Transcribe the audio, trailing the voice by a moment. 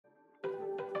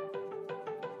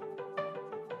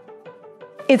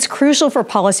It's crucial for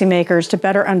policymakers to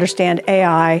better understand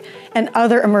AI and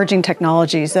other emerging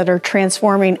technologies that are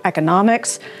transforming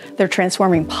economics, they're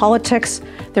transforming politics,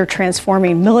 they're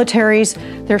transforming militaries,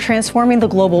 they're transforming the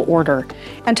global order.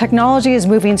 And technology is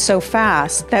moving so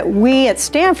fast that we at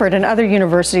Stanford and other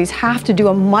universities have to do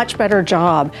a much better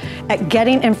job at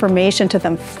getting information to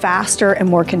them faster and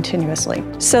more continuously.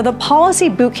 So the policy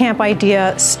bootcamp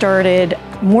idea started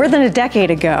more than a decade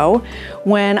ago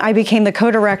when I became the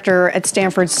co-director at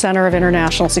Stanford's Center of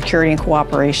International Security and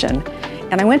Cooperation.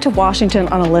 And I went to Washington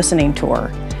on a listening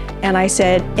tour. And I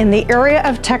said, in the area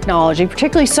of technology,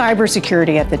 particularly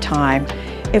cybersecurity at the time,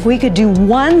 if we could do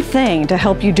one thing to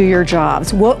help you do your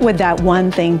jobs, what would that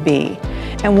one thing be?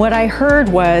 And what I heard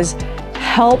was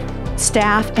help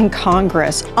staff and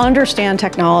Congress understand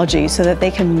technology so that they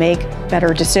can make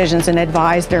better decisions and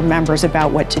advise their members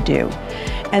about what to do.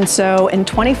 And so in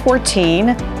 2014,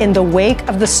 in the wake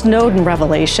of the Snowden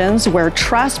revelations, where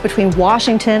trust between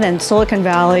Washington and Silicon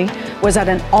Valley was at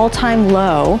an all-time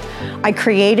low, I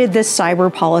created this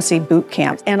cyber policy boot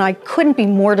camp. And I couldn't be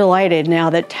more delighted now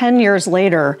that 10 years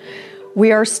later,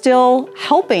 we are still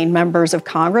helping members of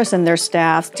Congress and their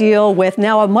staffs deal with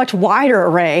now a much wider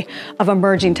array of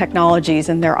emerging technologies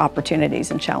and their opportunities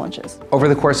and challenges. Over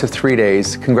the course of 3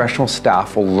 days, congressional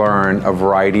staff will learn a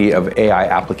variety of AI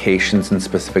applications in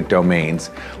specific domains,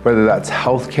 whether that's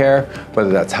healthcare,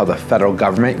 whether that's how the federal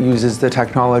government uses the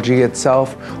technology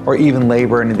itself, or even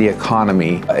labor and the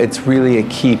economy. It's really a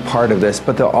key part of this,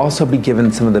 but they'll also be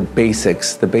given some of the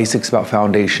basics about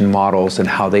foundation models and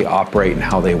how they operate and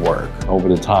how they work. Over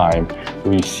the time,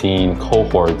 we've seen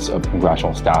cohorts of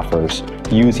congressional staffers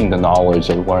using the knowledge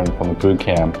they learned from the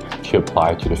bootcamp to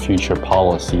apply to the future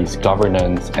policies,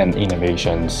 governance, and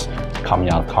innovations coming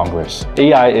out of Congress.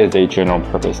 AI is a general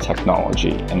purpose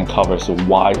technology and it covers a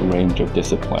wide range of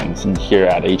disciplines. And here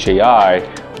at HAI,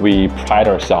 we pride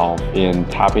ourselves in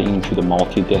tapping into the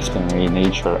multidisciplinary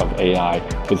nature of AI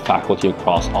with faculty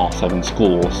across all 7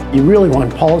 schools. You really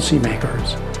want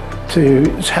policymakers to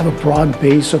have a broad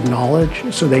base of knowledge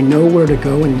so they know where to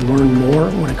go and learn more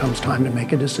when it comes time to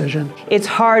make a decision. It's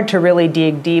hard to really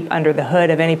dig deep under the hood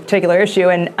of any particular issue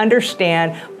and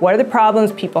understand what are the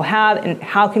problems people have and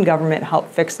how can government help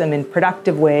fix them in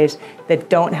productive ways that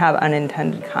don't have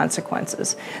unintended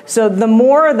consequences. So the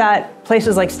more that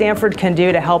places like Stanford can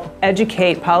do to help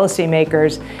educate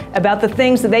policymakers about the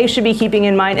things that they should be keeping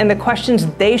in mind and the questions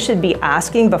they should be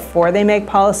asking before they make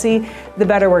policy, the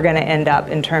better we're going to end up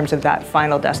in terms of that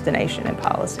final destination in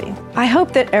policy. I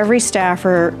hope that every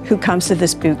staffer who comes to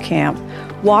this boot camp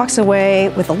walks away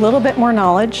with a little bit more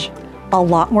knowledge, a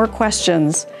lot more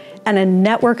questions, and a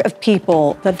network of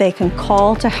people that they can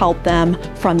call to help them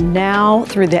from now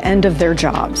through the end of their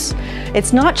jobs.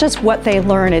 It's not just what they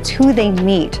learn, it's who they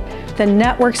meet, the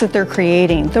networks that they're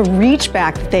creating, the reach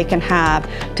back that they can have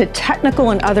to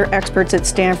technical and other experts at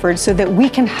Stanford so that we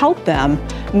can help them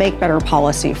make better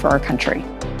policy for our country.